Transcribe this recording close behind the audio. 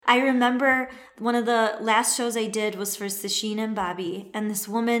I remember one of the last shows I did was for Sasheen and Bobby, and this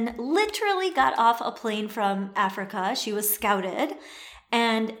woman literally got off a plane from Africa. She was scouted,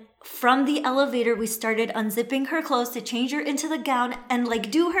 and from the elevator, we started unzipping her clothes to change her into the gown and like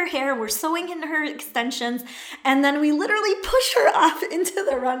do her hair. We're sewing in her extensions. And then we literally push her off into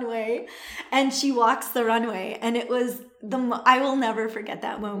the runway and she walks the runway. And it was I will never forget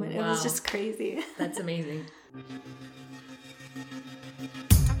that moment. Wow. It was just crazy. That's amazing.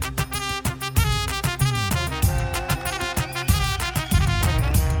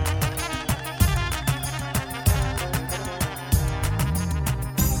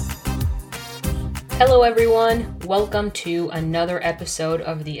 Hello everyone, welcome to another episode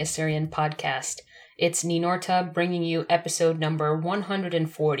of the Assyrian Podcast. It's Ninorta bringing you episode number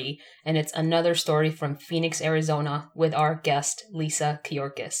 140, and it's another story from Phoenix, Arizona with our guest, Lisa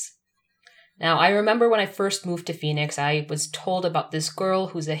Keyorkis. Now, I remember when I first moved to Phoenix, I was told about this girl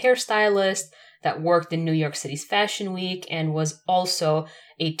who's a hairstylist that worked in New York City's Fashion Week and was also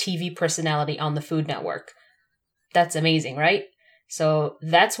a TV personality on the Food Network. That's amazing, right? So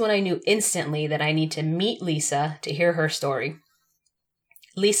that's when I knew instantly that I need to meet Lisa to hear her story.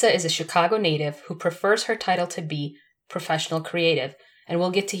 Lisa is a Chicago native who prefers her title to be professional creative, and we'll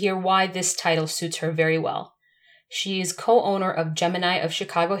get to hear why this title suits her very well. She is co-owner of Gemini of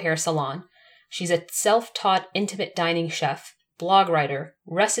Chicago Hair Salon. She's a self-taught intimate dining chef, blog writer,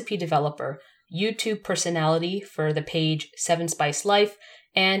 recipe developer, YouTube personality for the page 7 Spice Life,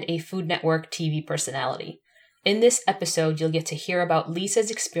 and a Food Network TV personality. In this episode, you'll get to hear about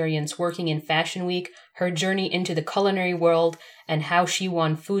Lisa's experience working in Fashion Week, her journey into the culinary world, and how she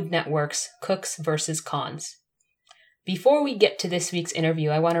won Food Network's Cooks vs. Cons. Before we get to this week's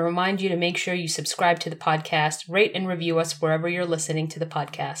interview, I want to remind you to make sure you subscribe to the podcast, rate and review us wherever you're listening to the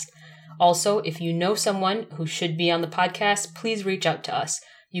podcast. Also, if you know someone who should be on the podcast, please reach out to us.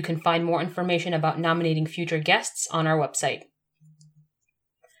 You can find more information about nominating future guests on our website.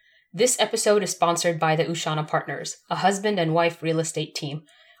 This episode is sponsored by the Ushana Partners, a husband and wife real estate team.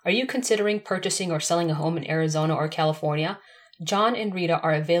 Are you considering purchasing or selling a home in Arizona or California? John and Rita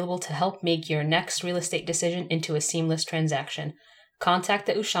are available to help make your next real estate decision into a seamless transaction. Contact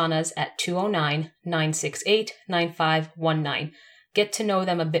the Ushanas at 209-968-9519. Get to know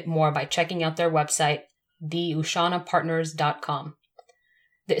them a bit more by checking out their website, theushanapartners.com.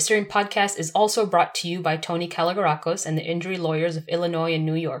 The Assyrian Podcast is also brought to you by Tony Kalogerakos and the Injury Lawyers of Illinois and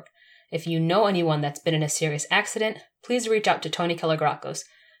New York. If you know anyone that's been in a serious accident, please reach out to Tony Kalogerakos.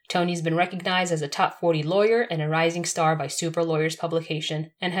 Tony's been recognized as a top 40 lawyer and a rising star by Super Lawyers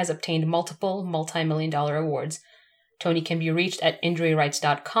publication and has obtained multiple multi-million-dollar awards. Tony can be reached at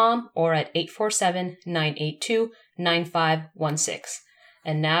injuryrights.com or at 847-982-9516.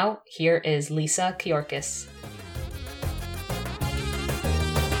 And now, here is Lisa Keyorkis.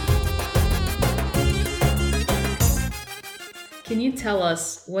 Can you tell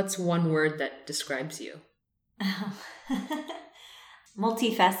us what's one word that describes you?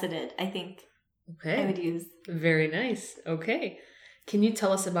 Multifaceted, I think. Okay. I would use. Very nice. Okay. Can you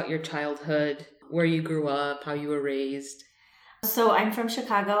tell us about your childhood, where you grew up, how you were raised? So I'm from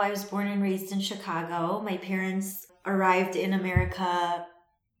Chicago. I was born and raised in Chicago. My parents arrived in America,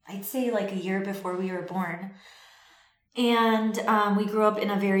 I'd say like a year before we were born. And we grew up in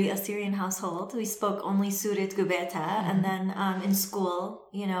a very Assyrian household. We spoke only Surit Gubeta. Mm-hmm. And then in school,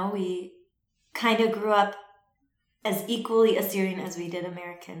 we kind of grew up as equally Assyrian as we did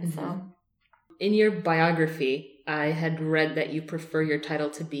American. Mm-hmm. So, in your biography, I had read that you prefer your title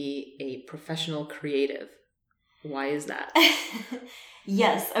to be a professional creative. Why is that?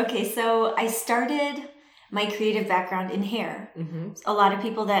 Yes. Okay. So I started my creative background in hair. Mm-hmm. A lot of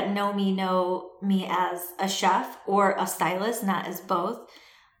people that know me as a chef or a stylist, not as both.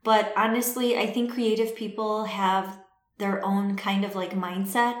 But honestly, I think creative people have their own kind of like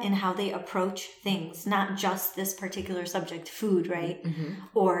mindset in how they approach things, not just this particular subject, food, right? Mm-hmm.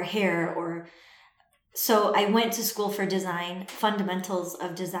 Or hair So I went to school for design, fundamentals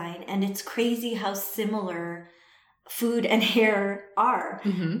of design, and it's crazy how similar food and hair are.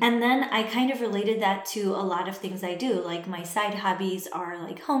 Mm-hmm. And then I kind of related that to a lot of things I do. Like my side hobbies are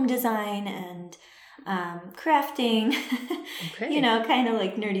like home design and crafting, okay. Kind of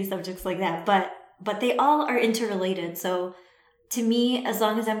like nerdy subjects like that. But they all are interrelated. So to me, as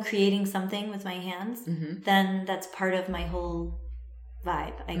long as I'm creating something with my hands, mm-hmm. then that's part of my whole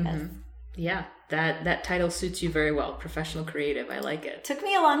vibe, I mm-hmm. guess. Yeah, that title suits you very well. Professional creative. I like it. Took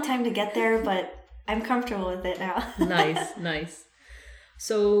me a long time to get there, but I'm comfortable with it now. Nice.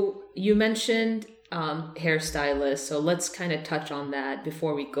 So you mentioned hairstylist. So let's kind of touch on that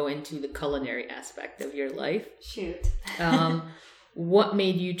before we go into the culinary aspect of your life. Shoot. What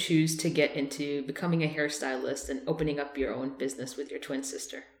made you choose to get into becoming a hairstylist and opening up your own business with your twin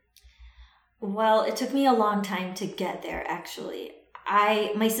sister? Well, it took me a long time to get there, actually.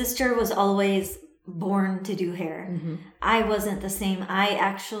 My sister was always born to do hair. Mm-hmm. I wasn't the same. I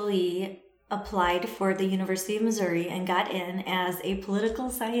actually applied for the University of Missouri and got in as a political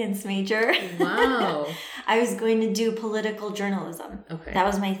science major. Wow. I was going to do political journalism. Okay. That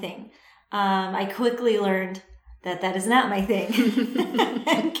was my thing. I quickly learned that is not my thing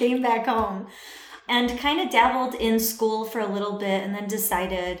and came back home and kind of dabbled in school for a little bit and then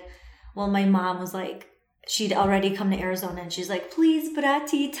decided, well, my mom was like, she'd already come to Arizona and she's like, please,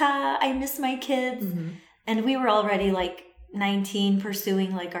 bratita, I miss my kids. Mm-hmm. And we were already like 19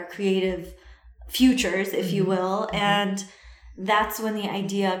 pursuing like our creative futures, if you will. Mm-hmm. And that's when the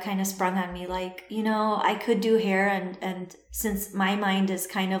idea kind of sprung on me, like, I could do hair and since my mind is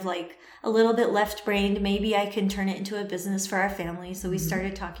kind of like a little bit left-brained, maybe I can turn it into a business for our family. So we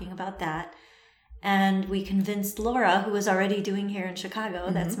started talking about that. And we convinced Laura, who was already doing hair in Chicago,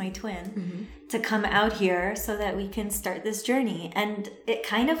 that's my twin, to come out here so that we can start this journey. And it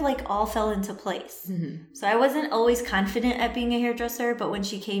kind of like all fell into place. Mm-hmm. So I wasn't always confident at being a hairdresser, but when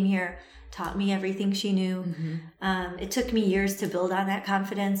she came here, taught me everything she knew. Mm-hmm. It took me years to build on that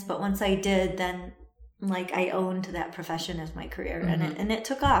confidence, but once I did, then like I owned that profession as my career, and it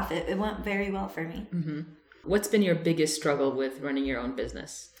took off. It went very well for me. Mm-hmm. What's been your biggest struggle with running your own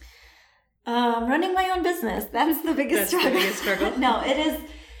business? Running my own business. That's the biggest struggle. The biggest struggle? No,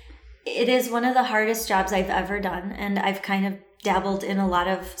 it is one of the hardest jobs I've ever done. And I've kind of dabbled in a lot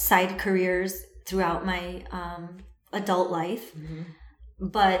of side careers throughout my adult life. Mm-hmm.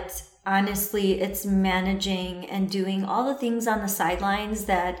 But honestly, it's managing and doing all the things on the sidelines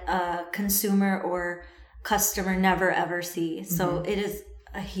that a consumer or customer never ever see. So it is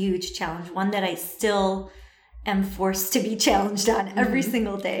a huge challenge, one that I still am forced to be challenged on every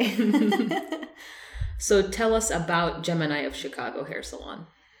single day. So tell us about Gemini of Chicago Hair Salon.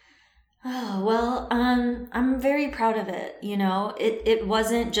 Oh, well, I'm very proud of it. It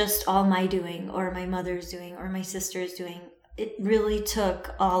wasn't just all my doing or my mother's doing or my sister's doing. It really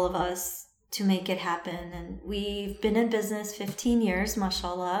took all of us to make it happen. And we've been in business 15 years,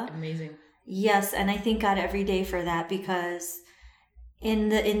 mashallah. Amazing. Yes, and I thank God every day for that, because in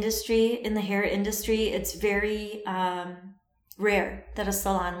the hair industry, it's very rare that a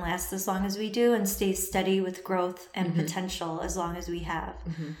salon lasts as long as we do and stays steady with growth and potential as long as we have.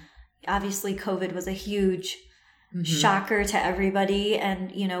 Mm-hmm. Obviously, COVID was a huge shocker to everybody,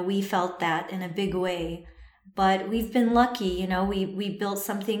 and we felt that in a big way. But we've been lucky, we built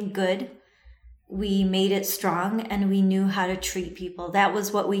something good. We made it strong, and we knew how to treat people. That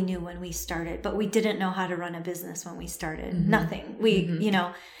was what we knew when we started, but we didn't know how to run a business when we started. Mm-hmm. Nothing.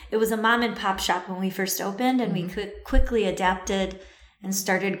 It was a mom and pop shop when we first opened, and we quickly adapted and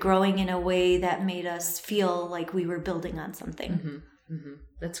started growing in a way that made us feel like we were building on something. Mm-hmm. Mm-hmm.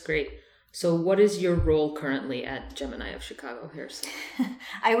 That's great. So what is your role currently at Gemini of Chicago Hair Salon?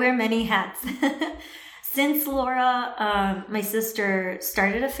 I wear many hats. Since Laura, my sister,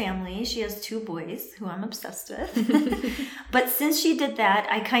 started a family, she has 2 boys who I'm obsessed with. But since she did that,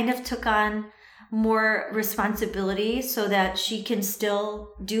 I kind of took on more responsibility so that she can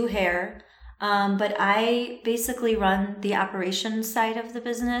still do hair. But I basically run the operations side of the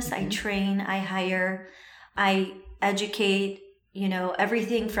business. I train, I hire, I educate,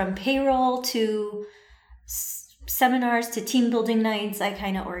 everything from payroll to seminars to team building nights. I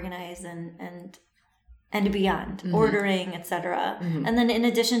kind of organize and beyond, ordering, etc. And then in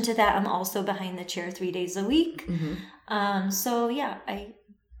addition to that, I'm also behind the chair 3 days a week. So yeah,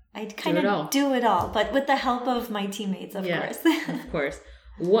 I kind of do it all, but with the help of my teammates, of course. Of course.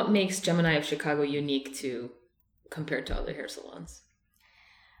 What makes Gemini of Chicago unique compared to other hair salons?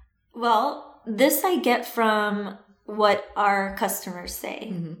 Well, this I get from what our customers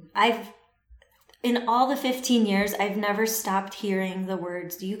say. In all the 15 years, I've never stopped hearing the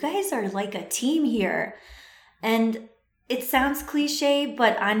words, you guys are like a team here. And it sounds cliche,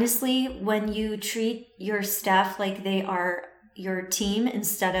 but honestly, when you treat your staff like they are your team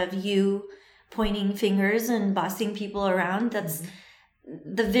instead of you pointing fingers and bossing people around, that's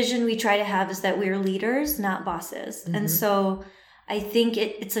the vision we try to have, is that we're leaders, not bosses. And so I think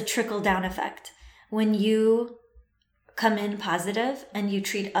it's a trickle-down effect. When you come in positive and you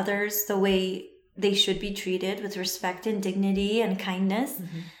treat others the way they should be treated, with respect and dignity and kindness,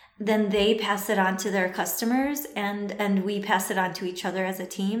 then they pass it on to their customers, and we pass it on to each other as a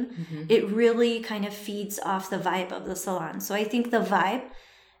team. It really kind of feeds off the vibe of the salon. So I think the vibe,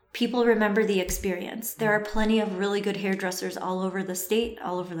 people remember the experience. There are plenty of really good hairdressers all over the state,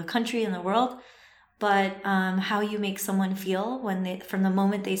 all over the country and the world, but how you make someone feel from the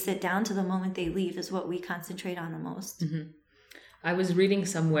moment they sit down to the moment they leave is what we concentrate on the most. I was reading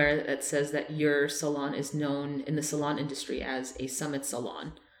somewhere that says that your salon is known in the salon industry as a summit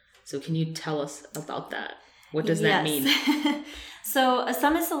salon. So can you tell us about that? What does that mean? So a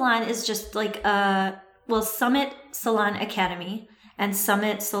summit salon is just like Summit Salon Academy and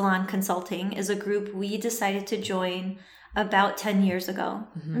Summit Salon Consulting is a group we decided to join about 10 years ago,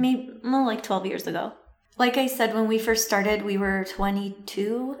 maybe more like 12 years ago. Like I said, when we first started, we were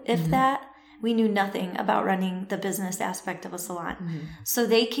 22, if that. We knew nothing about running the business aspect of a salon. So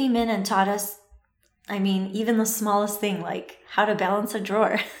they came in and taught us, even the smallest thing, like how to balance a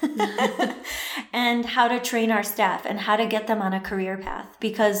drawer and how to train our staff and how to get them on a career path,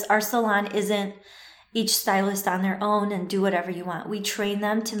 because our salon isn't each stylist on their own and do whatever you want. We train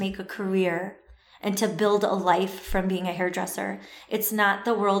them to make a career and to build a life from being a hairdresser. It's not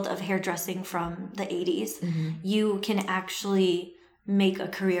the world of hairdressing from the 80s. You can actually make a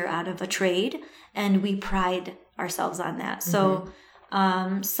career out of a trade, and we pride ourselves on that. So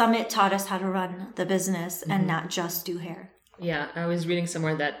Summit taught us how to run the business and not just do hair. Yeah, I was reading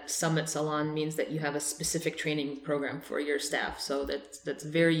somewhere that Summit Salon means that you have a specific training program for your staff. So that's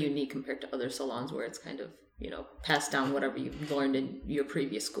very unique compared to other salons where it's kind of, passed down whatever you've learned in your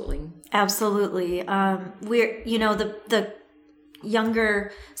previous schooling. Absolutely. We're, the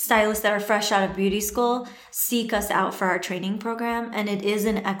younger stylists that are fresh out of beauty school seek us out for our training program. And it is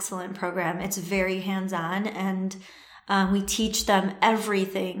an excellent program. It's very hands-on, and we teach them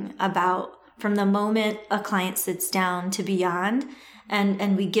everything about from the moment a client sits down to beyond,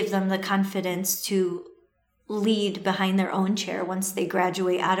 and we give them the confidence to lead behind their own chair once they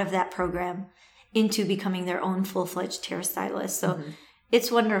graduate out of that program into becoming their own full-fledged hairstylist. So it's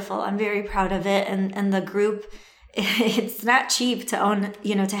wonderful. I'm very proud of it. And the group, it's not cheap to own,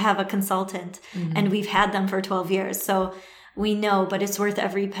 to have a consultant. And we've had them for 12 years. So we know, but it's worth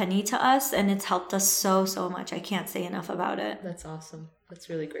every penny to us. And it's helped us so, so much. I can't say enough about it. That's awesome. That's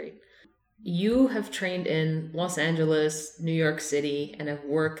really great. You have trained in Los Angeles, New York City, and have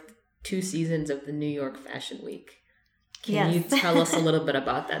worked 2 seasons of the New York Fashion Week. Can you tell us a little bit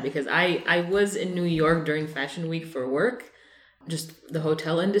about that? Because I was in New York during Fashion Week for work, just the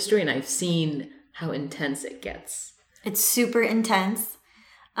hotel industry, and I've seen how intense it gets. It's super intense.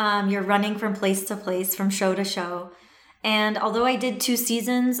 You're running from place to place, from show to show. And although I did 2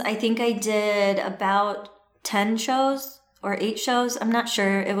 seasons, I think I did about 10 shows or 8 shows. I'm not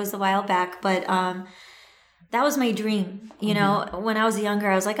sure. It was a while back, but that was my dream. When I was younger,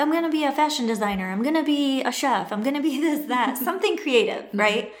 I was like, I'm going to be a fashion designer. I'm going to be a chef. I'm going to be this, that, something creative,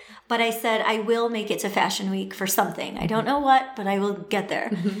 right? But I said, I will make it to Fashion Week for something. I don't know what, but I will get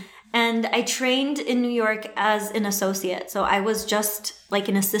there. And I trained in New York as an associate. So I was just like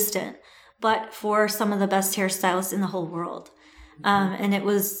an assistant, but for some of the best hairstylists in the whole world. And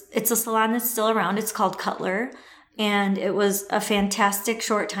it's a salon that's still around. It's called Cutler. And it was a fantastic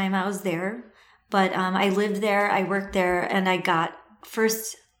short time I was there. But I lived there, I worked there, and I got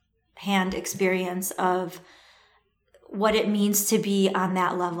first-hand experience of what it means to be on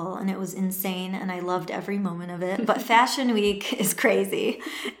that level. And it was insane, and I loved every moment of it. But Fashion Week is crazy.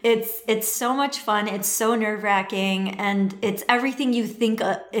 It's so much fun. It's so nerve-wracking, and it's everything you think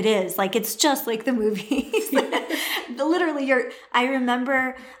it is. Like, it's just like the movies. Literally, I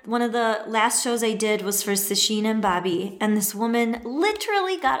remember one of the last shows I did was for Sasheen and Bobby, and this woman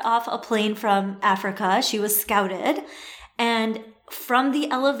literally got off a plane from Africa. She was scouted, and from the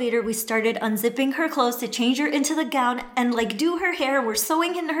elevator, we started unzipping her clothes to change her into the gown and do her hair. We're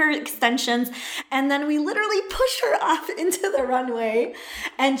sewing in her extensions. And then we literally push her off into the runway,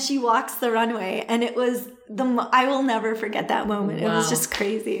 and she walks the runway. And it was I will never forget that moment. Wow. It was just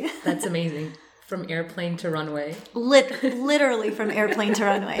crazy. That's amazing. From airplane to runway. Literally from airplane to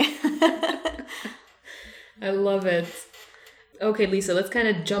runway. I love it. Okay, Lisa, let's kind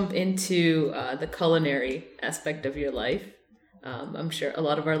of jump into the culinary aspect of your life. I'm sure a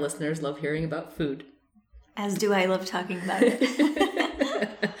lot of our listeners love hearing about food. As do I love talking about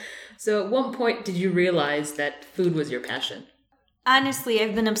it. So at what point did you realize that food was your passion? Honestly,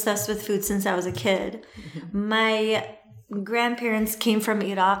 I've been obsessed with food since I was a kid. My grandparents came from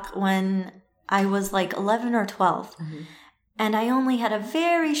Iraq when I was 11 or 12. And I only had a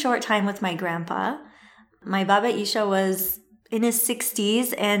very short time with my grandpa. My Baba Isha was in his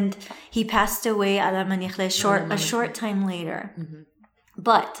 60s, and he passed away a short time later.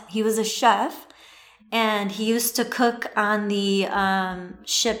 But he was a chef, and he used to cook on the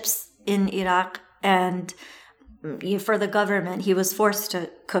ships in Iraq, and for the government. He was forced to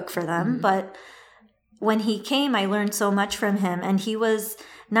cook for them. But when he came, I learned so much from him, and he was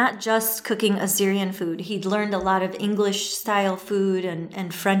not just cooking Assyrian food. He'd learned a lot of English style food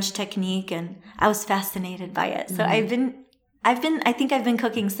and French technique, and I was fascinated by it. So I think I've been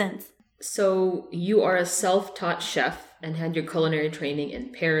cooking since. So you are a self-taught chef and had your culinary training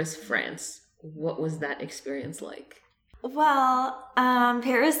in Paris, France. What was that experience like? Well,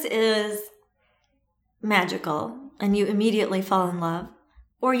 Paris is magical, and you immediately fall in love,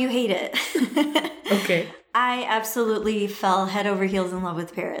 or you hate it. Okay. I absolutely fell head over heels in love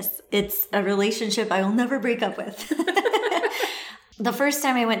with Paris. It's a relationship I will never break up with. The first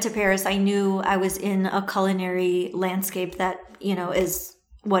time I went to Paris, I knew I was in a culinary landscape that, is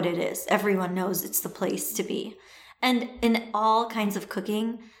what it is. Everyone knows it's the place to be. And in all kinds of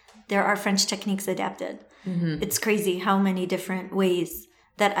cooking, there are French techniques adapted. Mm-hmm. It's crazy how many different ways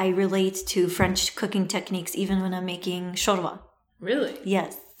that I relate to French cooking techniques, even when I'm making shorba. Really?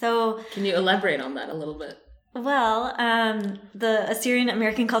 Yes. So, can you elaborate on that a little bit? Well, the Assyrian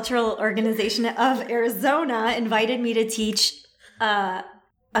American Cultural Organization of Arizona invited me to teach a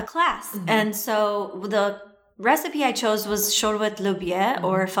class. Mm-hmm. And so the recipe I chose was shorbat lobia, mm-hmm.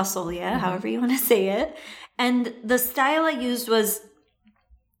 or fasolia, mm-hmm. however you want to say it. And the style I used was,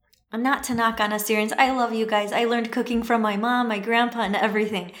 not to knock on Assyrians, I love you guys. I learned cooking from my mom, my grandpa, and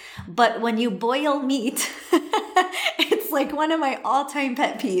everything. But when you boil meat, it's like one of my all-time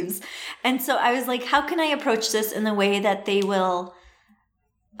pet peeves. And so I was like, how can I approach this in a way that they will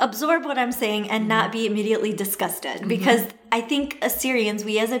absorb what I'm saying and not be immediately disgusted? Mm-hmm. Because I think Assyrians,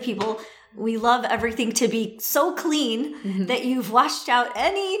 we as a people, we love everything to be so clean mm-hmm. that you've washed out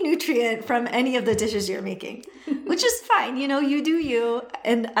any nutrient from any of the dishes you're making, which is fine. You do you,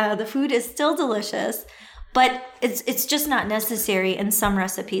 and the food is still delicious, but it's just not necessary in some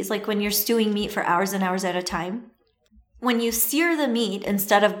recipes. Like when you're stewing meat for hours and hours at a time, when you sear the meat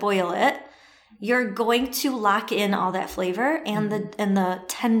instead of boil it, you're going to lock in all that flavor and mm-hmm. the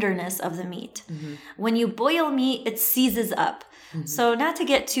tenderness of the meat. Mm-hmm. When you boil meat, it seizes up. Mm-hmm. So not to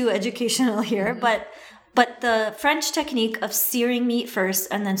get too educational here, mm-hmm. but the French technique of searing meat first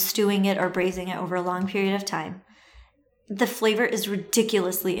and then stewing it or braising it over a long period of time, the flavor is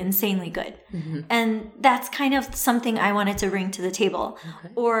ridiculously, insanely good. Mm-hmm. And that's kind of something I wanted to bring to the table.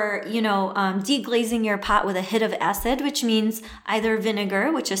 Okay. Or, deglazing your pot with a hit of acid, which means either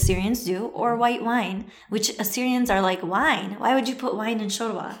vinegar, which Assyrians do, or white wine, which Assyrians are like, wine? Why would you put wine in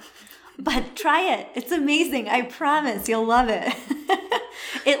shorba? But try it. It's amazing. I promise you'll love it.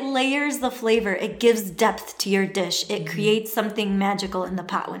 It layers the flavor. It gives depth to your dish. It creates something magical in the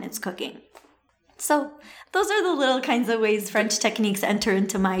pot when it's cooking. So those are the little kinds of ways French techniques enter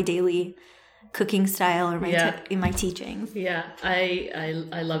into my daily cooking style or my teachings. Yeah,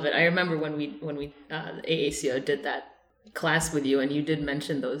 I love it. I remember when we AACO did that class with you, and you did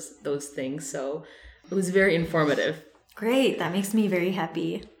mention those things. So it was very informative. Great. That makes me very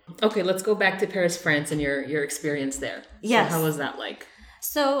happy. Okay, let's go back to Paris, France, and your experience there. Yes. So how was that like?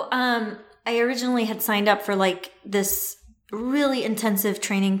 So I originally had signed up for like this really intensive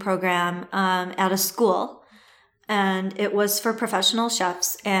training program at a school, and it was for professional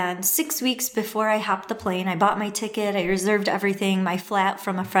chefs. And 6 weeks before I hopped the plane, I bought my ticket, I reserved everything, my flat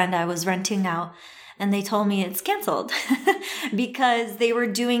from a friend I was renting out, and they told me it's canceled because they were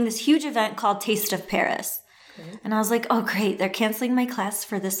doing this huge event called Taste of Paris. Okay. And I was like, oh, great, they're canceling my class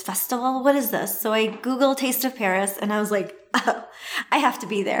for this festival? What is this? So I Googled Taste of Paris, and I was like, oh, I have to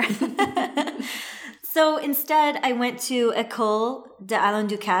be there. So instead, I went to École d'Alain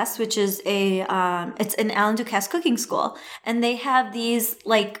Ducasse, which is it's an Alain Ducasse cooking school. And they have these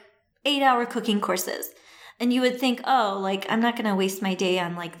like 8-hour cooking courses. And you would think, oh, like I'm not going to waste my day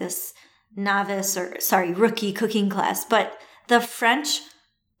on like this rookie cooking class. But the French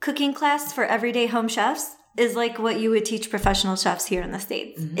cooking class for everyday home chefs is like what you would teach professional chefs here in the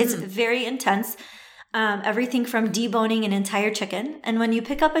States. Mm-hmm. It's very intense. Everything from deboning an entire chicken. And when you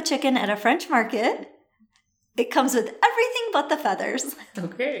pick up a chicken at a French market, it comes with everything but the feathers.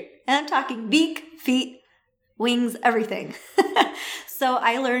 Okay. And I'm talking beak, feet, wings, everything. So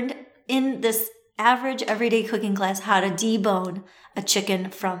I learned in this average everyday cooking class how to debone a chicken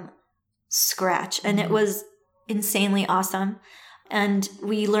from scratch. And it was insanely awesome. And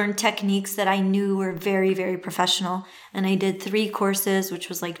we learned techniques that I knew were very, very professional. And I did 3 courses, which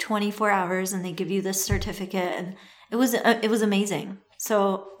was like 24 hours, and they give you this certificate. And it was amazing.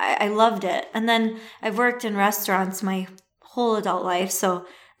 So I loved it. And then I've worked in restaurants my whole adult life. So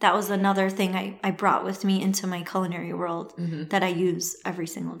that was another thing I brought with me into my culinary world that I use every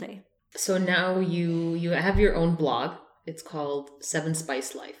single day. So now you have your own blog. It's called 7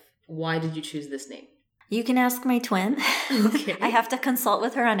 Spice Life. Why did you choose this name? You can ask my twin. Okay. I have to consult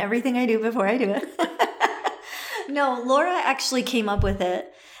with her on everything I do before I do it. No, Laura actually came up with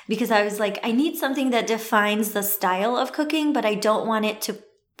it. because I was like, I need something that defines the style of cooking, but I don't want it to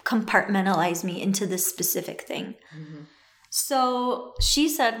compartmentalize me into this specific thing. Mm-hmm. So she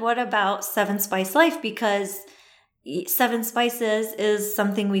said, what about 7 Spice Life? Because 7 spices is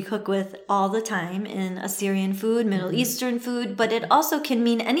something we cook with all the time in Assyrian food, Middle Eastern food, but it also can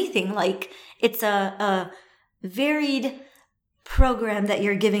mean anything. Like it's a varied program that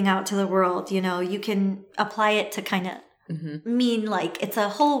you're giving out to the world. You know, you can apply it to kind of mean like it's a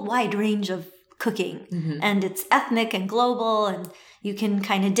whole wide range of cooking and it's ethnic and global, and you can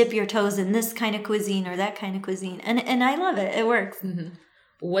kind of dip your toes in this kind of cuisine or that kind of cuisine. And I love it. It works. Mm-hmm.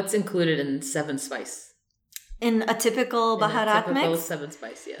 What's included in 7 Spice? In a typical Baharat mix? 7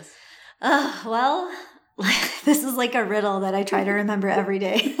 Spice, yes. Well, this is like a riddle that I try to remember every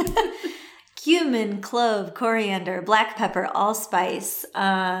day. Cumin, clove, coriander, black pepper, allspice.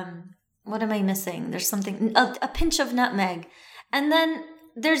 What am I missing? There's something, a pinch of nutmeg. And then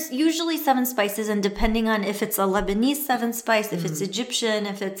there's usually 7 spices, and depending on if it's a Lebanese 7 spice, if it's Egyptian,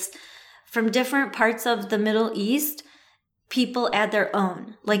 if it's from different parts of the Middle East, people add their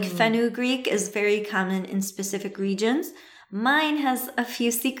own. Like fenugreek is very common in specific regions. Mine has a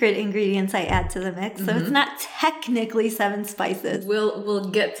few secret ingredients I add to the mix, so it's not technically 7 spices. We'll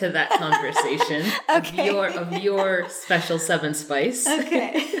get to that conversation of your special 7 spice.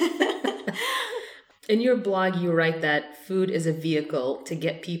 Okay. In your blog, you write that food is a vehicle to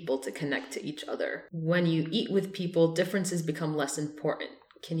get people to connect to each other. When you eat with people, differences become less important.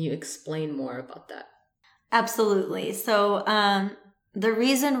 Can you explain more about that? Absolutely. So the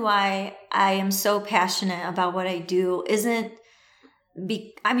reason why I am so passionate about what I do isn't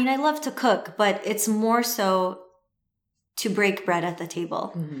I love to cook, but it's more so to break bread at the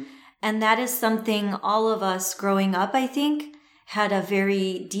table. Mm-hmm. And that is something all of us growing up, I think, had a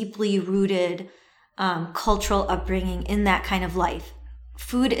very deeply rooted cultural upbringing in that kind of life.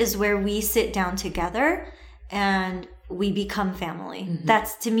 Food is where we sit down together and we become family. Mm-hmm.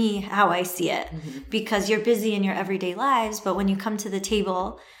 That's, to me, how I see it. Mm-hmm. Because you're busy in your everyday lives, but when you come to the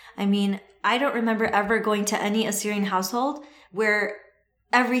table, I don't remember ever going to any Assyrian household where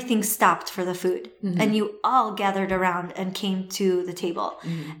everything stopped for the food. Mm-hmm. And you all gathered around and came to the table.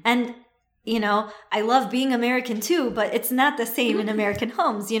 Mm-hmm. And I love being American too, but it's not the same in American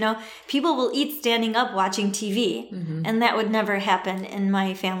homes. People will eat standing up watching TV, and that would never happen in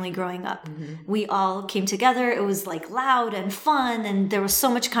my family growing up. Mm-hmm. We all came together. It was like loud and fun, and there was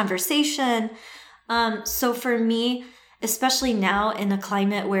so much conversation. So for me, especially now in a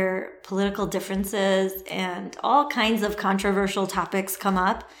climate where political differences and all kinds of controversial topics come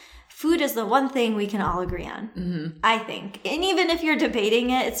up, food is the one thing we can all agree on, I think. And even if you're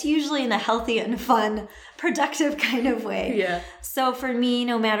debating it, it's usually in a healthy and fun, productive kind of way. Yeah. So for me,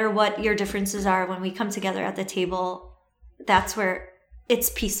 no matter what your differences are, when we come together at the table, that's where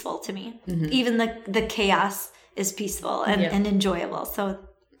it's peaceful to me. Mm-hmm. Even the chaos is peaceful and enjoyable. So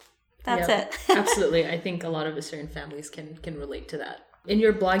that's it. Absolutely. I think a lot of Assyrian families can relate to that. In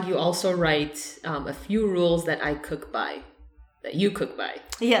your blog, you also write a few rules that you cook by.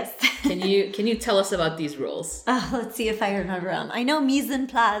 Yes. Can you tell us about these rules? Let's see if I remember them. I know mise en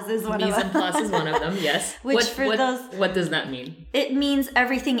place is one of them. Mise en place is one of them, yes. What does that mean? It means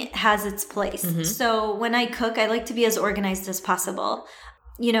everything has its place. Mm-hmm. So when I cook, I like to be as organized as possible.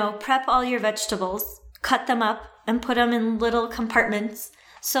 Prep all your vegetables, cut them up, and put them in little compartments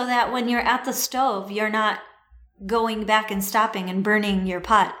so that when you're at the stove, you're not going back and stopping and burning your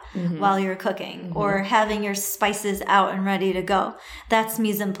pot while you're cooking, or having your spices out and ready to go. That's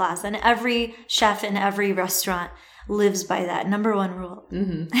mise en place. And every chef in every restaurant lives by that. Number 1 rule.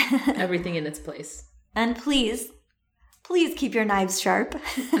 Mm-hmm. Everything in its place. And please keep your knives sharp.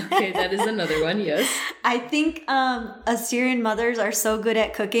 Okay, that is another one, yes. I think Assyrian mothers are so good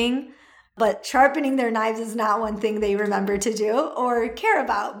at cooking, but sharpening their knives is not one thing they remember to do or care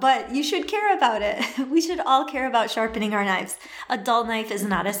about, but you should care about it. We should all care about sharpening our knives. A dull knife is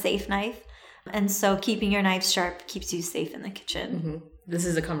not a safe knife. And so keeping your knives sharp keeps you safe in the kitchen. Mm-hmm. This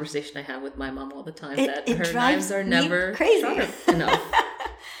is a conversation I have with my mom all the time, that her knives are never sharp enough.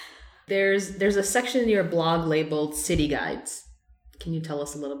 There's a section in your blog labeled City Guides. Can you tell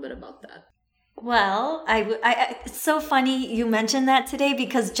us a little bit about that? Well, it's so funny you mentioned that today,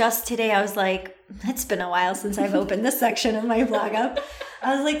 because just today I was like, it's been a while since I've opened this section of my blog up.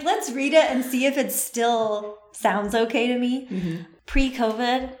 I was like, let's read it and see if it still sounds okay to me. Mm-hmm.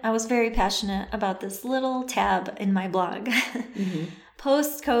 Pre-COVID, I was very passionate about this little tab in my blog. Mm-hmm.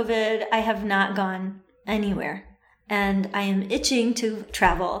 Post-COVID, I have not gone anywhere, and I am itching to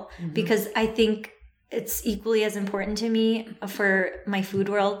travel because I think it's equally as important to me for my food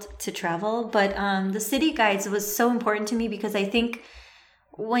world to travel. But the City Guides was so important to me because I think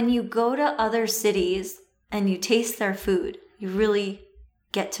when you go to other cities and you taste their food, you really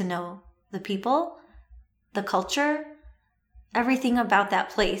get to know the people, the culture, everything about that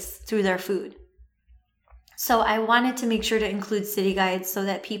place through their food. So I wanted to make sure to include city guides so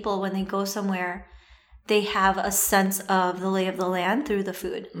that people, when they go somewhere, they have a sense of the lay of the land through the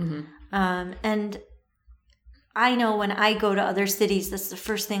food. And I know when I go to other cities, that's the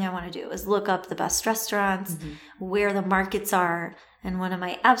first thing I want to do is look up the best restaurants, where the markets are. And one of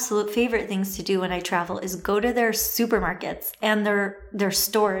my absolute favorite things to do when I travel is go to their supermarkets and their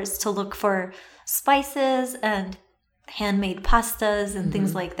stores to look for spices and handmade pastas and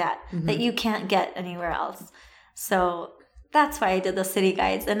things like that that you can't get anywhere else. So that's why I did the city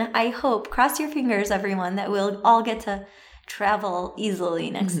guides. And I hope, cross your fingers, everyone, that we'll all get to travel easily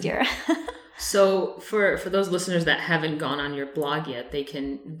next year. So for those listeners that haven't gone on your blog yet, they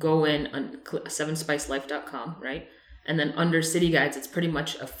can go in on 7spicelife.com, right? And then under city guides, it's pretty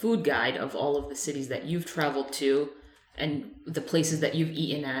much a food guide of all of the cities that you've traveled to and the places that you've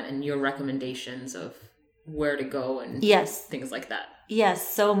eaten at and your recommendations of where to go and things like that. Yes.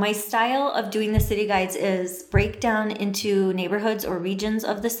 So my style of doing the city guides is break down into neighborhoods or regions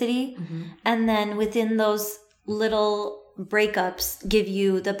of the city. And then within those little breakups, give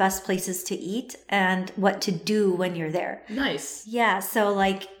you the best places to eat and what to do when you're there. Nice. Yeah. So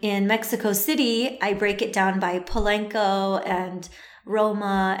like in Mexico City, I break it down by Polanco and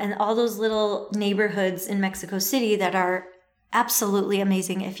Roma and all those little neighborhoods in Mexico City that are absolutely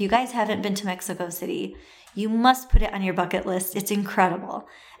amazing. If you guys haven't been to Mexico City, you must put it on your bucket list. It's incredible,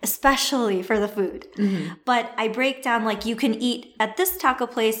 especially for the food. But I break down like you can eat at this taco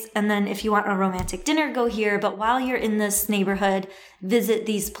place, and then if you want a romantic dinner, go here. But while you're in this neighborhood, visit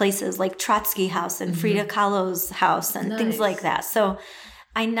these places like Trotsky House and Frida Kahlo's house and things like that. So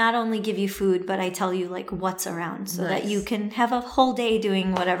I not only give you food, but I tell you like what's around so that you can have a whole day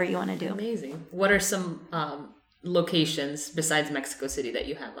doing whatever you want to do. Amazing. What are some locations besides Mexico City that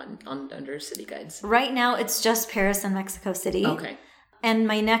you have on under city guides? Right now, it's just Paris and Mexico City. Okay. And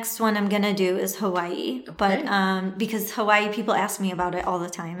my next one I'm going to do is Hawaii. Okay. But because Hawaii, people ask me about it all the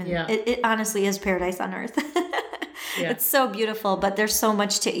time. And it honestly is paradise on earth. It's so beautiful, but there's so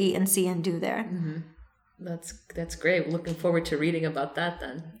much to eat and see and do there. That's great. Looking forward to reading about that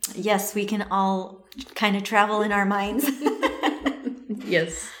then. Yes, we can all kind of travel in our minds.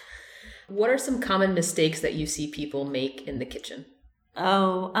 Yes. What are some common mistakes that you see people make in the kitchen?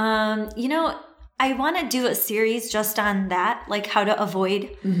 Oh, I want to do a series just on that, like how to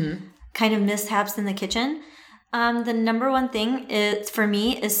avoid kind of mishaps in the kitchen. The number one thing is for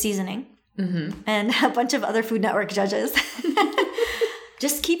me is seasoning and a bunch of other Food Network judges.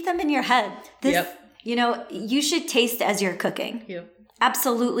 Just keep them in your head. You should taste as you're cooking.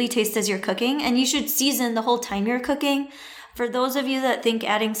 Absolutely taste as you're cooking. And you should season the whole time you're cooking. For those of you that think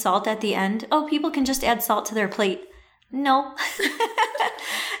adding salt at the end, people can just add salt to their plate. No.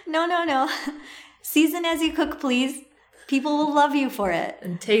 No. Season as you cook, please. People will love you for it.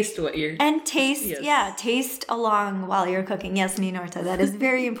 And taste what you're... And taste, taste along while you're cooking. Yes, Ninorta, that is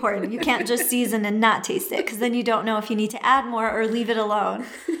very important. You can't just season and not taste it, because then you don't know if you need to add more or leave it alone.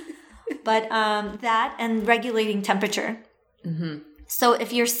 But that and regulating temperature. So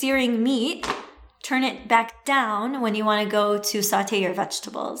if you're searing meat, turn it back down when you want to go to saute your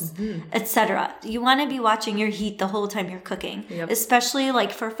vegetables, etc. You want to be watching your heat the whole time you're cooking, especially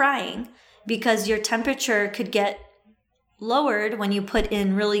like for frying, because your temperature could get lowered when you put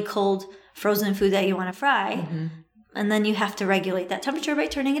in really cold frozen food that you want to fry. And then you have to regulate that temperature by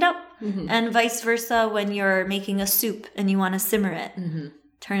turning it up. And vice versa when you're making a soup and you want to simmer it.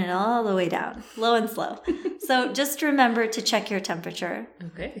 Turn it all the way down, low and slow. So just remember to check your temperature.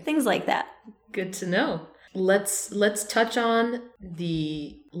 Okay. Things like that. Good to know. Let's touch on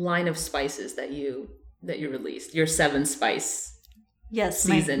the line of spices that you released. Your 7 spice. Yes,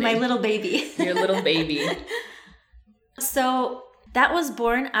 my little baby. Your little baby. So that was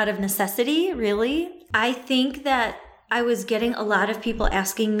born out of necessity, really. I think that I was getting a lot of people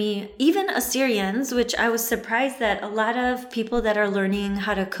asking me, even Assyrians, which I was surprised that a lot of people that are learning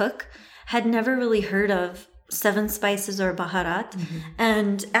how to cook had never really heard of 7 spices or Baharat.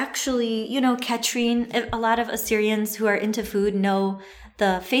 And actually, Katrine, a lot of Assyrians who are into food know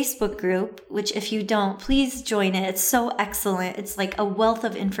the Facebook group, which if you don't, please join it. It's so excellent. It's like a wealth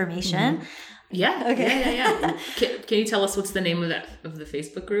of information. Yeah. Okay. Yeah. Can you tell us what's the name of the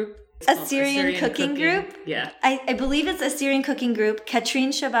Facebook group? Assyrian Cooking Group. Yeah. I believe it's Assyrian Cooking Group.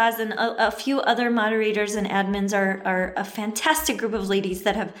 Katrine Shabazz and a few other moderators and admins are a fantastic group of ladies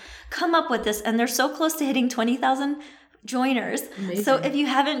that have come up with this, and they're so close to hitting 20,000 joiners. Amazing. So if you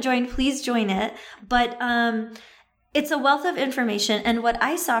haven't joined, please join it. But it's a wealth of information. And what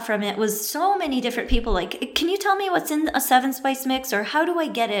I saw from it was so many different people like, can you tell me what's in a 7-spice mix? Or how do I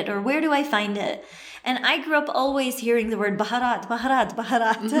get it? Or where do I find it? And I grew up always hearing the word baharat, baharat,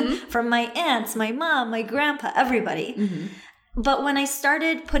 baharat from my aunts, my mom, my grandpa, everybody. But when I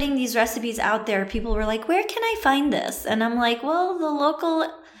started putting these recipes out there, people were like, where can I find this? And I'm like, well, the local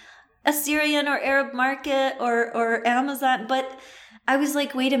Assyrian or Arab market or Amazon. But I was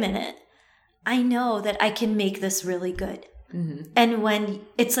like, wait a minute. I know that I can make this really good. And when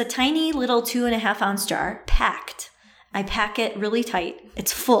it's a tiny little 2.5 ounce jar packed, I pack it really tight.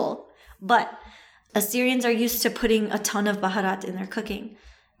 It's full. But Assyrians are used to putting a ton of baharat in their cooking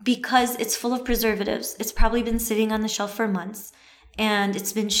because it's full of preservatives. It's probably been sitting on the shelf for months and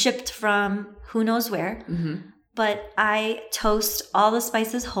it's been shipped from who knows where. But I toast all the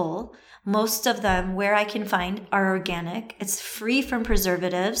spices whole. Most of them, where I can find, are organic. It's free from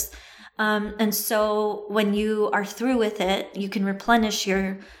preservatives. And so when you are through with it, you can replenish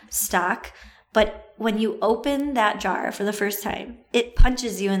your stock. But when you open that jar for the first time, it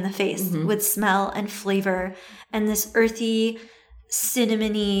punches you in the face with smell and flavor and this earthy,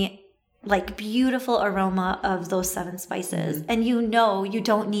 cinnamony, like beautiful aroma of those 7 spices. And you know you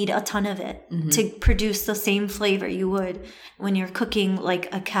don't need a ton of it to produce the same flavor you would when you're cooking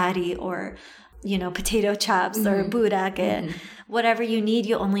like a curry or, you know, potato chops or burake. Whatever you need,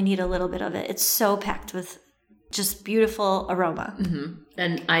 you only need a little bit of it. It's so packed with just beautiful aroma.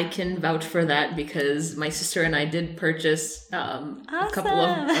 And I can vouch for that because my sister and I did purchase a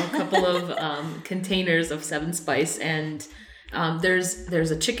couple of containers of 7-spice, and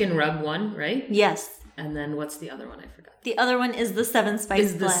there's a chicken rub one, right? Yes. And then what's the other one? I forgot. The other one is the 7-spice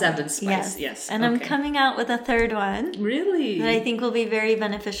Is the blend. 7-spice, yes. And I'm coming out with a third one. Really? That I think will be very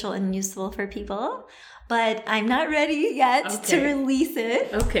beneficial and useful for people. But I'm not ready yet to release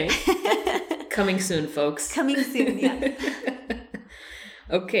it. Okay. Coming soon, folks. Coming soon, yeah.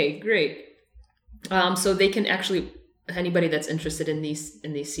 Okay, great. So they can actually, anybody that's interested in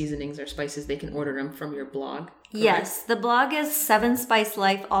these seasonings or spices, they can order them from your blog. Correct? Yes, the blog is 7-Spice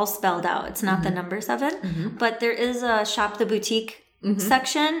Life, all spelled out. It's not the number 7, but there is a Shop the Boutique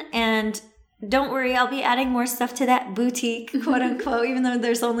section, and don't worry, I'll be adding more stuff to that boutique, quote unquote, even though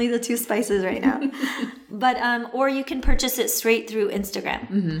there's only the 2 spices right now. But or you can purchase it straight through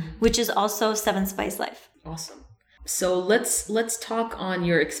Instagram, which is also 7-Spice Life. Awesome. So let's talk on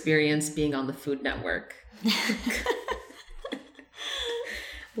your experience being on the Food Network.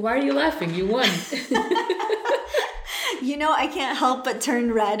 Why are you laughing? You won. You know, I can't help but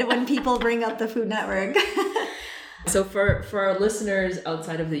turn red when people bring up the Food Network. So for our listeners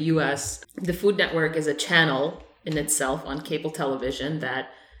outside of the US, the Food Network is a channel in itself on cable television that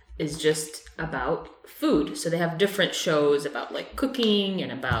is just about food. So they have different shows about like cooking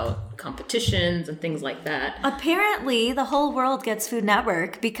and about competitions and things like that. Apparently, the whole world gets Food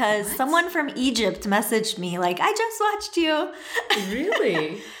Network because someone from Egypt messaged me like, I just watched you.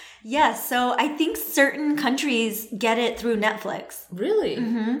 Really? Yes. So I think certain countries get it through Netflix. Really?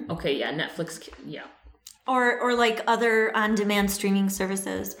 Okay. Yeah. Netflix. Yeah. Or like other on-demand streaming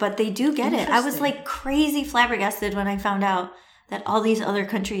services, but they do get it. I was like crazy flabbergasted when I found out that all these other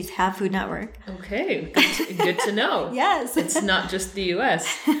countries have Food Network. Okay, good to know. Yes. It's not just the US.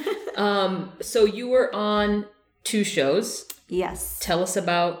 So you were on 2 shows. Yes. Tell us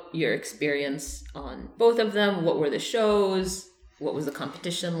about your experience on both of them. What were the shows? What was the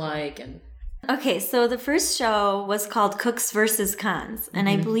competition like? And okay, so the first show was called Cooks vs. Cons, and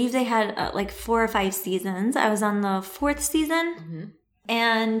I believe they had like 4 or 5 seasons. I was on the 4th season,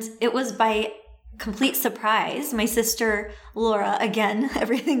 and it was by complete surprise. My sister Laura, again,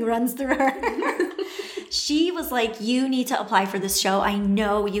 everything runs through her. She was like, you need to apply for this show. I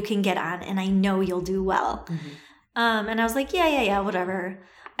know you can get on, and I know you'll do well. And I was like, yeah, whatever.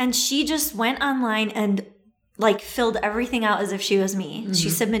 And she just went online and like filled everything out as if she was me. She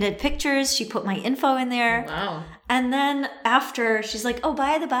submitted pictures. She put my info in there. Wow. And then after, she's like, oh,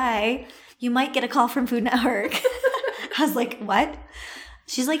 by the by, you might get a call from Food Network. I was like, what?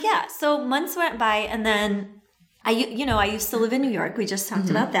 She's like, yeah. So months went by, and then I used to live in New York. We just talked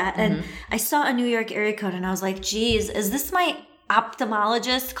about that. And I saw a New York area code, and I was like, geez, is this my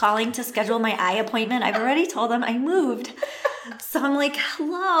ophthalmologist calling to schedule my eye appointment? I've already told them I moved. So I'm like,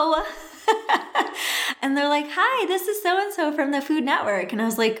 hello. And they're like, hi, this is so-and-so from the Food Network. And I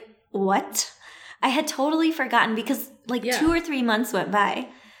was like, what? I had totally forgotten because 2 or 3 months went by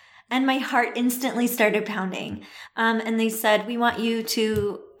and my heart instantly started pounding. And they said, we want you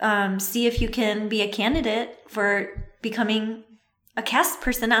to see if you can be a candidate for becoming a cast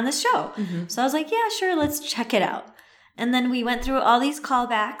person on this show. So I was like, yeah, sure, let's check it out. And then we went through all these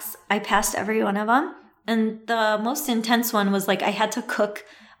callbacks. I passed every one of them. And the most intense one was like I had to cook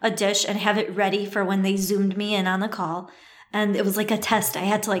a dish and have it ready for when they zoomed me in on the call. And it was like a test. I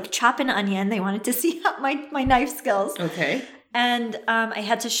had to like chop an onion. They wanted to see my knife skills. Okay. And I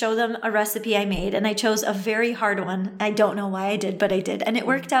had to show them a recipe I made. And I chose a very hard one. I don't know why I did, but I did. And it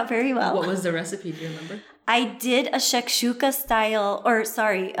worked out very well. What was the recipe? Do you remember? I did a shakshuka style, what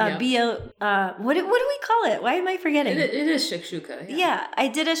do we call it? Why am I forgetting? It is shakshuka. Yeah, I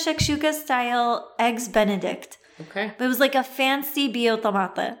did a shakshuka style eggs Benedict. Okay. But it was like a fancy bio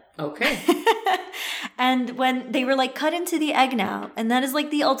tomate. Okay. And when they were like, cut into the egg now, and that is like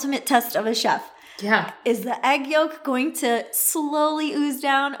the ultimate test of a chef. Yeah. Is the egg yolk going to slowly ooze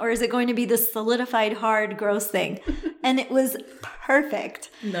down, or is it going to be this solidified, hard, gross thing? And it was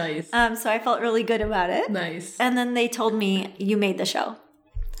perfect. Nice. So I felt really good about it. Nice. And then they told me, you made the show.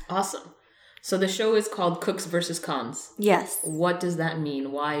 Awesome. So the show is called Cooks versus Cons. Yes. What does that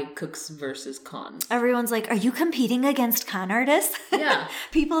mean? Why cooks versus cons? Everyone's like, are you competing against con artists? Yeah.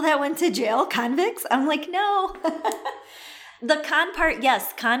 People that went to jail, convicts? I'm like, no. The con part,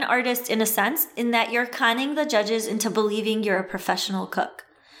 yes, con artist in a sense, in that you're conning the judges into believing you're a professional cook.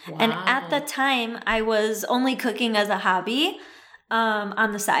 Wow. And at the time, I was only cooking as a hobby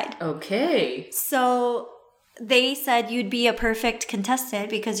on the side. Okay. So they said you'd be a perfect contestant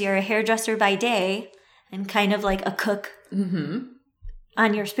because you're a hairdresser by day and kind of like a cook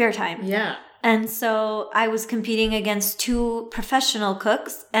on your spare time. Yeah. And so I was competing against two professional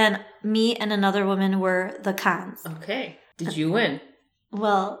cooks, and me and another woman were the cons. Okay. Did you win?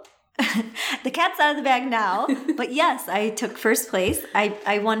 Well, the cat's out of the bag now, but yes, I took first place.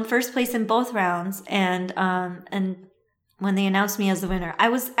 I won first place in both rounds, and when they announced me as the winner, I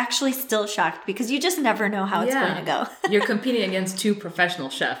was actually still shocked because you just never know how it's going to go. You're competing against two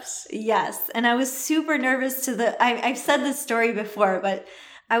professional chefs. Yes, and I was super nervous I've said this story before, but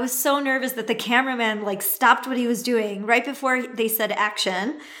I was so nervous that the cameraman like stopped what he was doing right before they said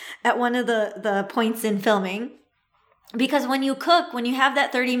action at one of the points in filming. Because when you cook, when you have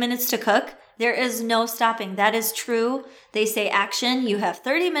that 30 minutes to cook, there is no stopping. That is true. They say action, you have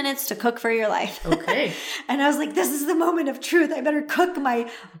 30 minutes to cook for your life. Okay. And I was like, this is the moment of truth. I better cook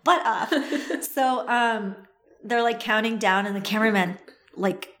my butt off. So they're like counting down, and the cameraman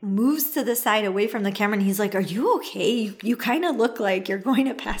like moves to the side away from the camera, and he's like, are you okay? You kind of look like you're going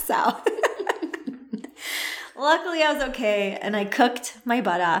to pass out. Luckily, I was okay, and I cooked my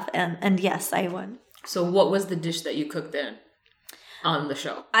butt off, and yes, I won. So what was the dish that you cooked then on the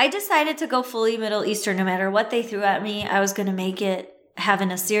show? I decided to go fully Middle Eastern. No matter what they threw at me, I was going to make it have an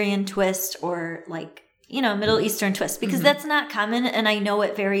Assyrian twist or like, Middle Eastern twist, because that's not common and I know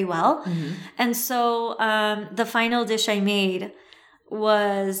it very well. And so the final dish I made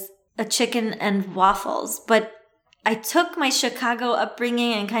was a chicken and waffles, but I took my Chicago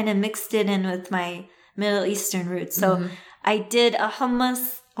upbringing and kind of mixed it in with my Middle Eastern roots. So I did a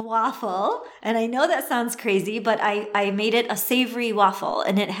hummus waffle, and I know that sounds crazy, but I made it a savory waffle,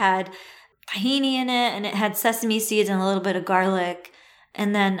 and it had tahini in it, and it had sesame seeds and a little bit of garlic,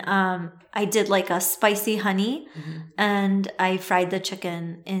 and then I did like a spicy honey, and I fried the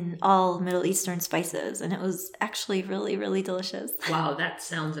chicken in all Middle Eastern spices, and it was actually really, really delicious. Wow, that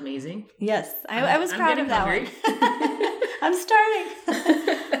sounds amazing. Yes, I was proud of that one. I'm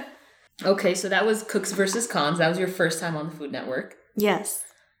starving. Okay, so that was Cooks versus Cons. That was your first time on the Food Network. Yes.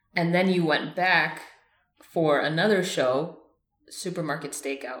 And then you went back for another show, Supermarket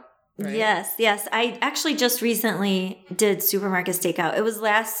Stakeout, right? Yes. I actually just recently did Supermarket Stakeout. It was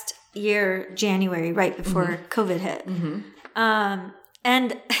last year, January, right before COVID hit.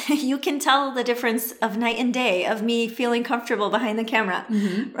 And you can tell the difference of night and day of me feeling comfortable behind the camera.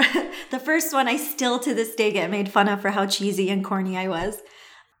 The first one, I still to this day get made fun of for how cheesy and corny I was,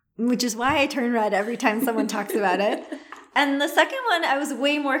 which is why I turn red every time someone talks about it. And the second one, I was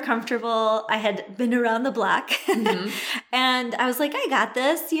way more comfortable. I had been around the block. And I was like, I got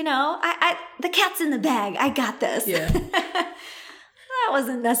this, the cat's in the bag. I got this. Yeah. That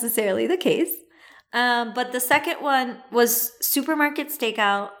wasn't necessarily the case. But the second one was Supermarket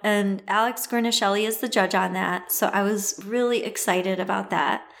Stakeout, and Alex Gurnishelli is the judge on that. So I was really excited about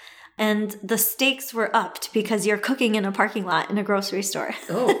that. And the stakes were upped because you're cooking in a parking lot in a grocery store.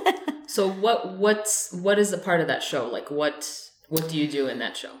 Oh. So what is a part of that show? Like what do you do in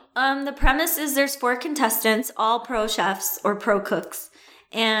that show? The premise is there's 4 contestants, all pro chefs or pro cooks,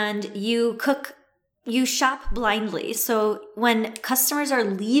 and you shop blindly. So when customers are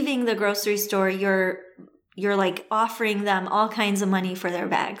leaving the grocery store, you're like offering them all kinds of money for their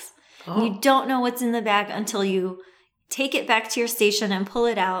bags. Oh. You don't know what's in the bag until you take it back to your station and pull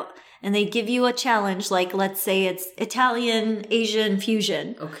it out. And they give you a challenge, like let's say it's Italian Asian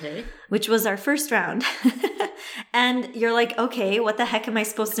fusion. Okay. Which was our first round. And you're like, okay, what the heck am I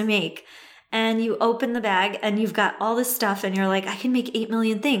supposed to make? And you open the bag and you've got all this stuff and you're like, I can make 8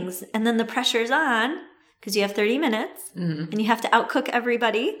 million things. And then the pressure's on because you have 30 minutes and you have to outcook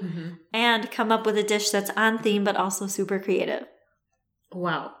everybody and come up with a dish that's on theme but also super creative.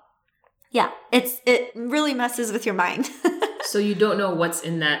 Wow. Yeah, it really messes with your mind. So you don't know what's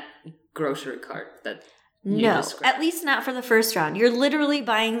in that grocery cart that you No, described. at least not for the first round. You're literally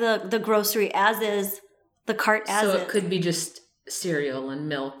buying the grocery as is, the cart as is. So it could be just cereal and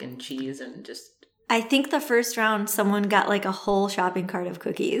milk and cheese and just... I think the first round someone got like a whole shopping cart of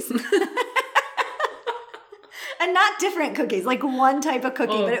cookies. And not different cookies, like one type of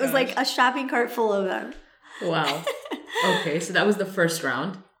cookie, but it was like a shopping cart full of them. Wow. Okay, so that was the first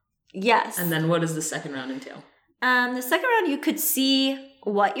round. Yes. And then what does the second round entail? The second round, you could see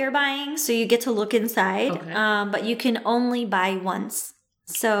what you're buying, so you get to look inside, but you can only buy once.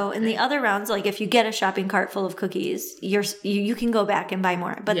 So in the other rounds, like if you get a shopping cart full of cookies, you can go back and buy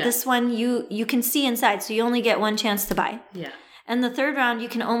more. But this one, you can see inside, so you only get one chance to buy. Yeah. And the third round, you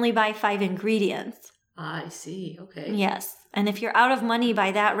can only buy 5 ingredients. I see. Okay. Yes. And if you're out of money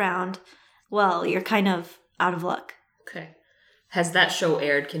by that round, well, you're kind of out of luck. Okay. Has that show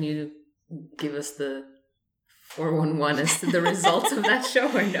aired? Can you give us the 411 as to the results of that show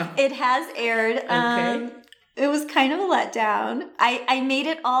or no? It has aired. Okay. It was kind of a letdown. I made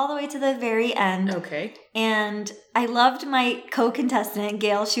it all the way to the very end. Okay. And I loved my co-contestant,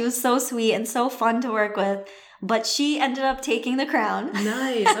 Gail. She was so sweet and so fun to work with. But she ended up taking the crown.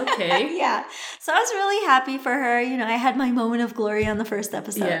 Nice. Okay. Yeah. So I was really happy for her. You know, I had my moment of glory on the first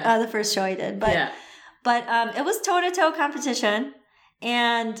episode, the first show I did. But it was toe-to-toe competition.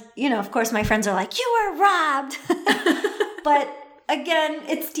 And, you know, of course, my friends are like, you were robbed. But again,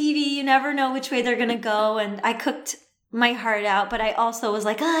 it's TV. You never know which way they're going to go. And I cooked my heart out. But I also was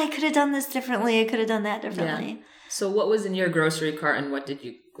like, I could have done this differently. I could have done that differently. Yeah. So what was in your grocery cart and what did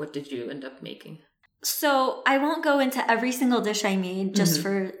you end up making? So I won't go into every single dish I made just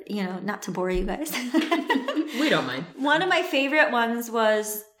for, you know, not to bore you guys. We don't mind. One of my favorite ones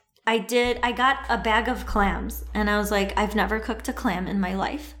was I got a bag of clams and I was like, I've never cooked a clam in my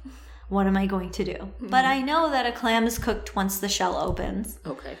life. What am I going to do? But I know that a clam is cooked once the shell opens.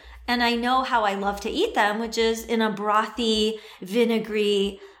 Okay. And I know how I love to eat them, which is in a brothy,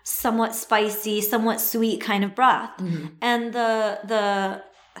 vinegary, somewhat spicy, somewhat sweet kind of broth. And the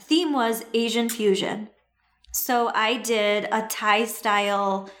theme was Asian fusion. So I did a Thai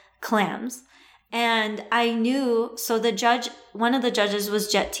style clams. And I knew, so one of the judges was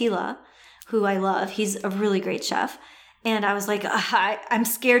Jet Tila, who I love. He's a really great chef. And I was like, I'm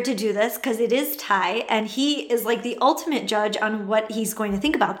scared to do this because it is Thai. And he is like the ultimate judge on what he's going to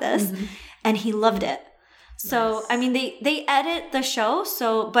think about this. And he loved it. So, nice. I mean, they edit the show.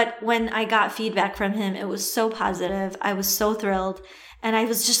 But when I got feedback from him, it was so positive. I was so thrilled. And I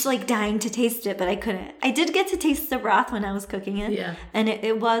was just like dying to taste it, but I couldn't. I did get to taste the broth when I was cooking it. Yeah. And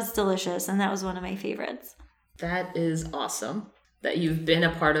it was delicious. And that was one of my favorites. That is awesome that you've been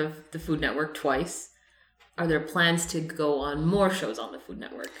a part of the Food Network twice. Are there plans to go on more shows on the Food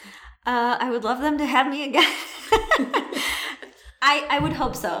Network? I would love them to have me again. I would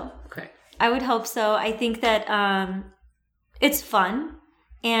hope so. Okay. I would hope so. I think that it's fun.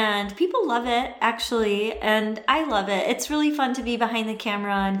 And people love it, actually, and I love it. It's really fun to be behind the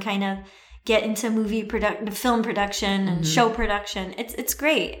camera and kind of get into film production and show production. It's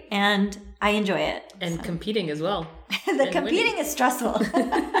great, and I enjoy it. And competing as well. Competing is stressful.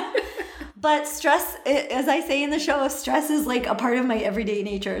 But stress, as I say in the show, stress is like a part of my everyday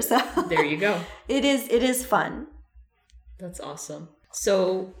nature. So there you go. It is fun. That's awesome.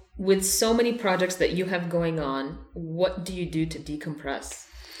 So with so many projects that you have going on, what do you do to decompress?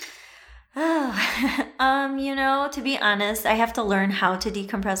 You know, to be honest, I have to learn how to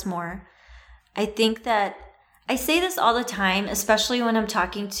decompress more. I think that I say this all the time, especially when I'm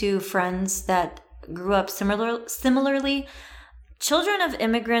talking to friends that grew up similarly. Children of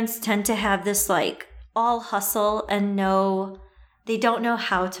immigrants tend to have this like all hustle and they don't know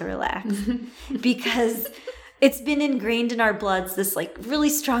how to relax because it's been ingrained in our bloods, this like really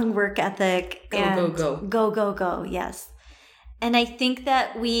strong work ethic. Go. Yes. And I think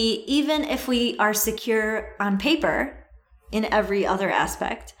that even if we are secure on paper in every other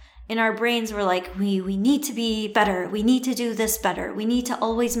aspect, in our brains, we're like, we need to be better. We need to do this better. We need to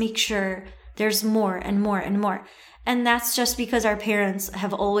always make sure there's more and more and more. And that's just because our parents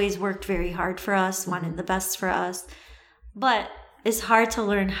have always worked very hard for us, wanted the best for us. But it's hard to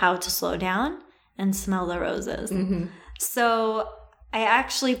learn how to slow down and smell the roses. So I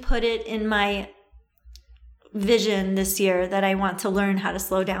actually put it in my vision this year that I want to learn how to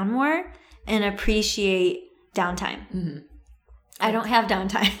slow down more and appreciate downtime. Mm-hmm. I don't have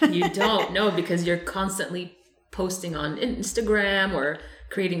downtime. You don't? No, because you're constantly posting on Instagram or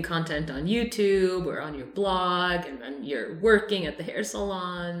creating content on YouTube or on your blog, and you're working at the hair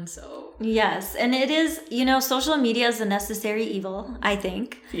salon. So yes, and it is, social media is a necessary evil, I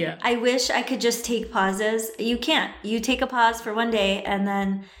think. Yeah. I wish I could just take pauses. You can't. You take a pause for one day and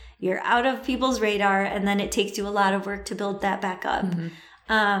then you're out of people's radar, and then it takes you a lot of work to build that back up.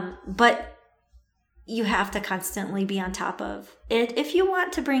 Mm-hmm. But you have to constantly be on top of it if you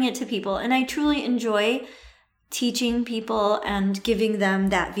want to bring it to people. And I truly enjoy teaching people and giving them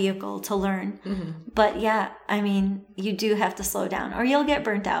that vehicle to learn. Mm-hmm. But yeah, I mean, you do have to slow down or you'll get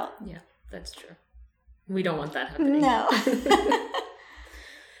burnt out. Yeah, that's true. We don't want that happening. No.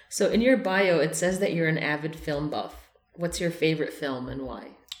 So in your bio, it says that you're an avid film buff. What's your favorite film and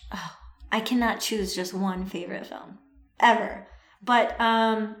why? Oh, I cannot choose just one favorite film ever. But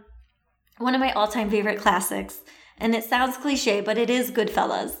one of my all-time favorite classics, and it sounds cliche, but it is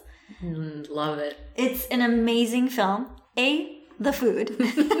Goodfellas. Love it. It's an amazing film. A, the food.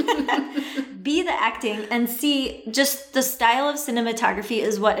 B, the acting. And C, just the style of cinematography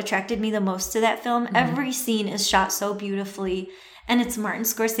is what attracted me the most to that film. Mm-hmm. Every scene is shot so beautifully. And it's Martin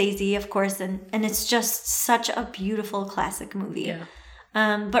Scorsese, of course. And it's just such a beautiful classic movie.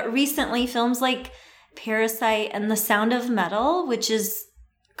 Yeah. But recently, films like Parasite and The Sound of Metal, which is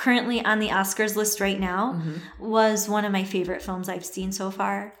currently on the Oscars list right now, mm-hmm. was one of my favorite films I've seen so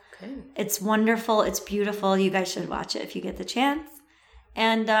far. Okay. It's wonderful. It's beautiful. You guys should watch it if you get the chance.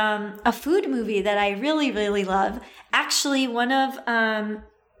 And a food movie that I really, really love. Actually, one of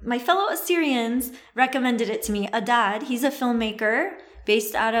my fellow Assyrians recommended it to me. Adad, he's a filmmaker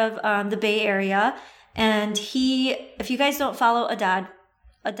based out of the Bay Area. And if you guys don't follow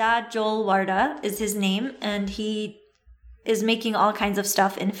Adad Joel Warda is his name, and he is making all kinds of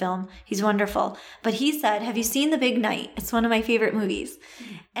stuff in film. He's wonderful. But he said, have you seen The Big Night? It's one of my favorite movies.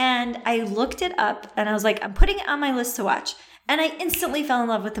 And I looked it up and I was like, I'm putting it on my list to watch. And I instantly fell in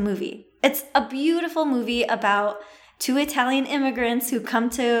love with the movie. It's a beautiful movie about two Italian immigrants who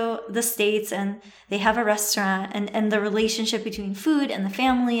come to the States and they have a restaurant, and the relationship between food and the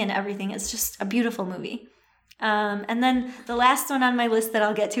family and everything. It's just a beautiful movie. And then the last one on my list that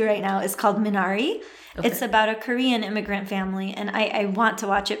I'll get to right now is called Minari. Okay. It's about a Korean immigrant family, and I want to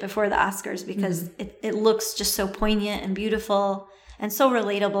watch it before the Oscars because mm-hmm. it looks just so poignant and beautiful and so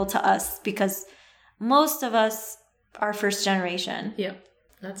relatable to us because most of us are first generation. Yep,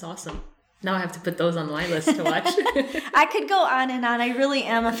 that's awesome. Now I have to put those on my list to watch. I could go on and on. I really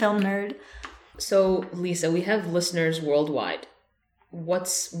am a film nerd. So, Lisa, we have listeners worldwide.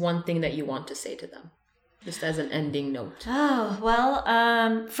 What's one thing that you want to say to them? Just as an ending note. Oh,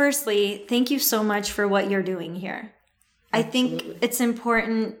 well, firstly, thank you so much for what you're doing here. Absolutely. I think it's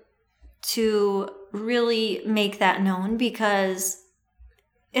important to really make that known because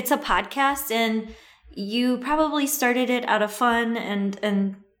it's a podcast and you probably started it out of fun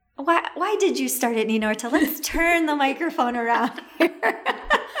and why did you start it, Ninorta? Let's turn the microphone around here.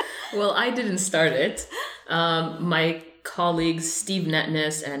 Well, I didn't start it. My colleagues Steve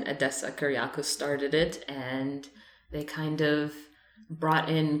Netness and Edessa Kyriakos started it, and they kind of brought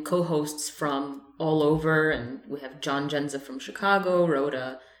in co-hosts from all over, and we have John Genza from Chicago,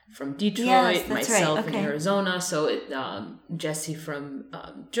 Rhoda from Detroit, myself right. Okay. in Arizona, so Jesse from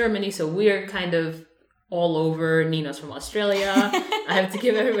Germany, so we're kind of all over. Nina's from Australia. I have to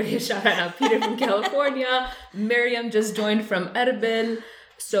give everybody a shout out now. Peter from California. Miriam just joined from Erbil.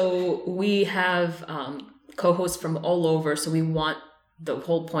 So we have co-hosts from all over. So the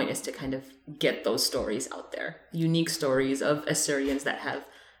whole point is to kind of get those stories out there. Unique stories of Assyrians that have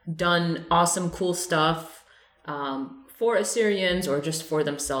done awesome, cool stuff for Assyrians or just for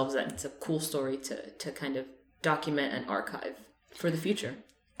themselves. That it's a cool story to kind of document and archive for the future.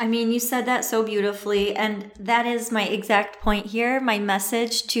 I mean, you said that so beautifully, and that is my exact point here. My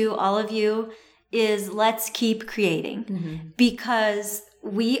message to all of you is let's keep creating mm-hmm. because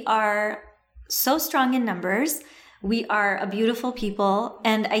we are so strong in numbers. We are a beautiful people,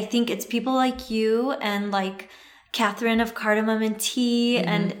 and I think it's people like you and like Catherine of Cardamom and Tea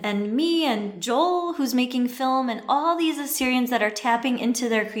mm-hmm. and me and Joel who's making film and all these Assyrians that are tapping into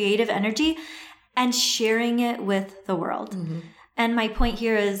their creative energy and sharing it with the world. Mm-hmm. And my point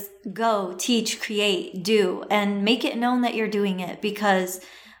here is go, teach, create, do, and make it known that you're doing it because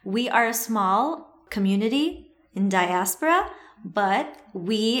we are a small community in diaspora, but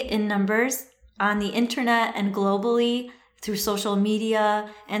we in numbers on the internet and globally through social media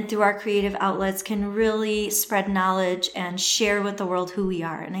and through our creative outlets can really spread knowledge and share with the world who we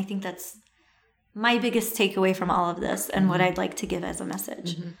are. And I think that's my biggest takeaway from all of this and what I'd like to give as a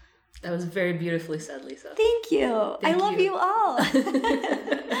message. Mm-hmm. That was very beautifully said, Lisa. Thank you. I love you all.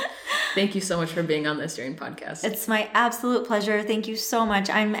 Thank you so much for being on the Assyrian podcast. It's my absolute pleasure. Thank you so much.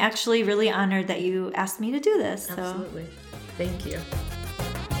 I'm actually really honored that you asked me to do this. Absolutely. Thank you.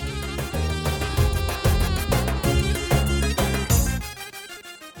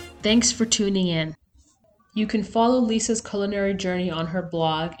 Thanks for tuning in. You can follow Lisa's culinary journey on her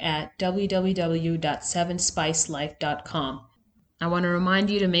blog at www.sevenspicelife.com. I want to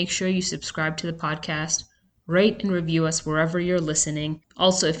remind you to make sure you subscribe to the podcast, rate and review us wherever you're listening.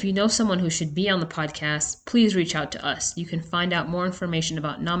 Also, if you know someone who should be on the podcast, please reach out to us. You can find out more information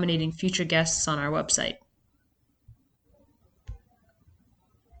about nominating future guests on our website.